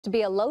To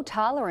be a low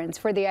tolerance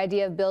for the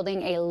idea of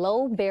building a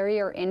low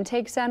barrier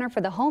intake center for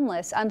the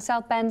homeless on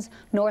South Bend's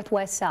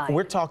northwest side.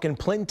 We're talking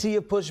plenty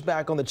of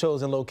pushback on the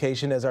chosen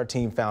location, as our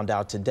team found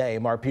out today.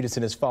 Mark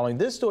Peterson is following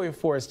this story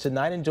for us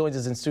tonight and joins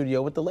us in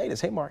studio with the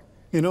latest. Hey, Mark.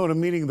 You know, at a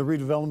meeting of the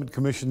Redevelopment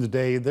Commission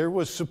today, there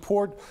was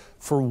support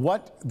for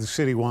what the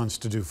city wants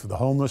to do for the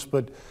homeless,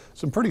 but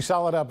some pretty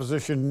solid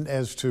opposition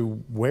as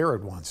to where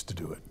it wants to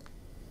do it.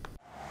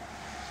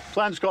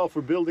 Plans call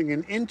for building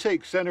an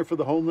intake center for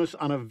the homeless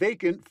on a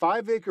vacant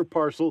 5-acre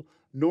parcel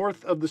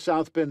north of the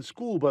South Bend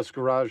school bus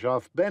garage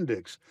off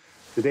Bendix.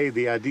 Today,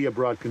 the idea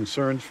brought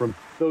concerns from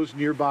those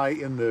nearby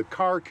in the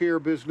car care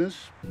business.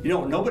 You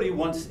know, nobody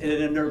wants it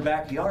in their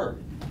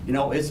backyard. You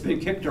know, it's been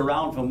kicked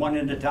around from one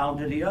end of town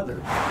to the other.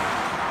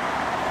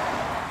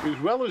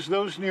 As well as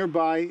those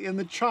nearby in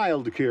the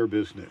child care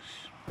business.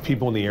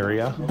 People in the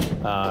area,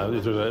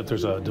 if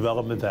there's a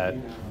development that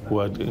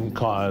would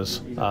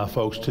cause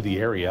folks to the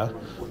area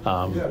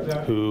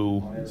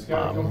who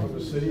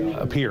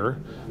appear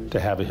to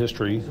have a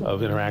history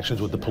of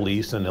interactions with the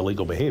police and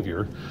illegal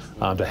behavior,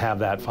 to have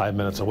that 5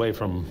 minutes away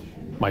from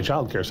my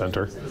child care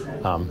center,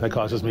 that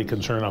causes me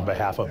concern on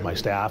behalf of my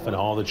staff and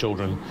all the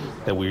children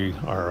that we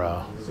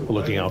are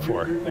looking out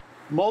for.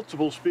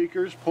 Multiple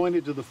speakers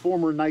pointed to the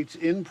former Knights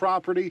Inn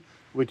property,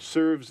 which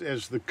serves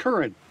as the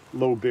current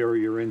low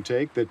barrier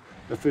intake that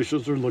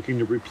officials are looking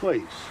to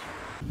replace.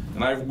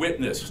 And I've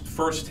witnessed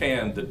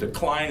firsthand the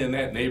decline in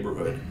that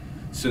neighborhood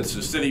since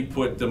the city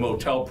put the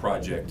motel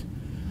project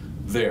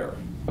there.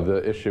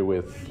 The issue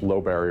with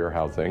low barrier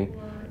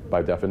housing,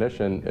 by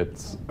definition,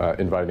 it's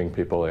inviting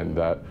people in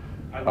that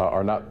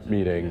are not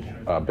meeting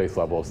base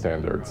level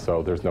standards.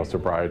 So there's no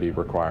sobriety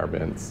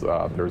requirements,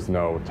 there's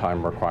no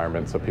time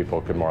requirements, so people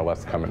can more or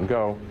less come and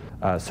go.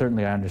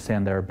 Certainly I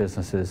understand there are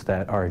businesses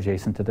that are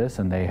adjacent to this,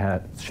 and they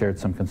had shared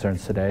some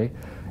concerns today,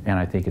 and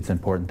I think it's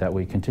important that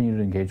we continue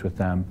to engage with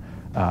them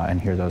and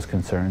hear those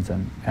concerns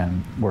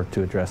and work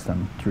to address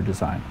them through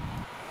design.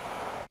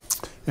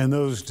 And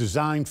those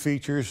design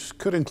features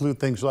could include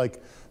things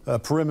like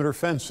perimeter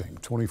fencing,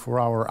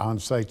 24-hour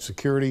on-site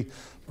security,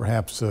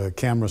 perhaps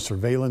camera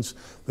surveillance.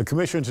 The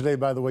commission today,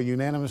 by the way,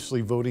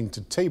 unanimously voting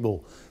to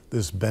table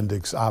this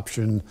Bendix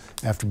option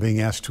after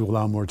being asked to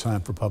allow more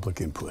time for public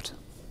input.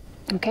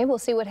 Okay, we'll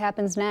see what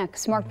happens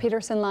next. Mark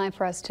Peterson live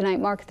for us tonight.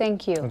 Mark,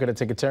 thank you. I'm going to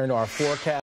take a turn to our forecast.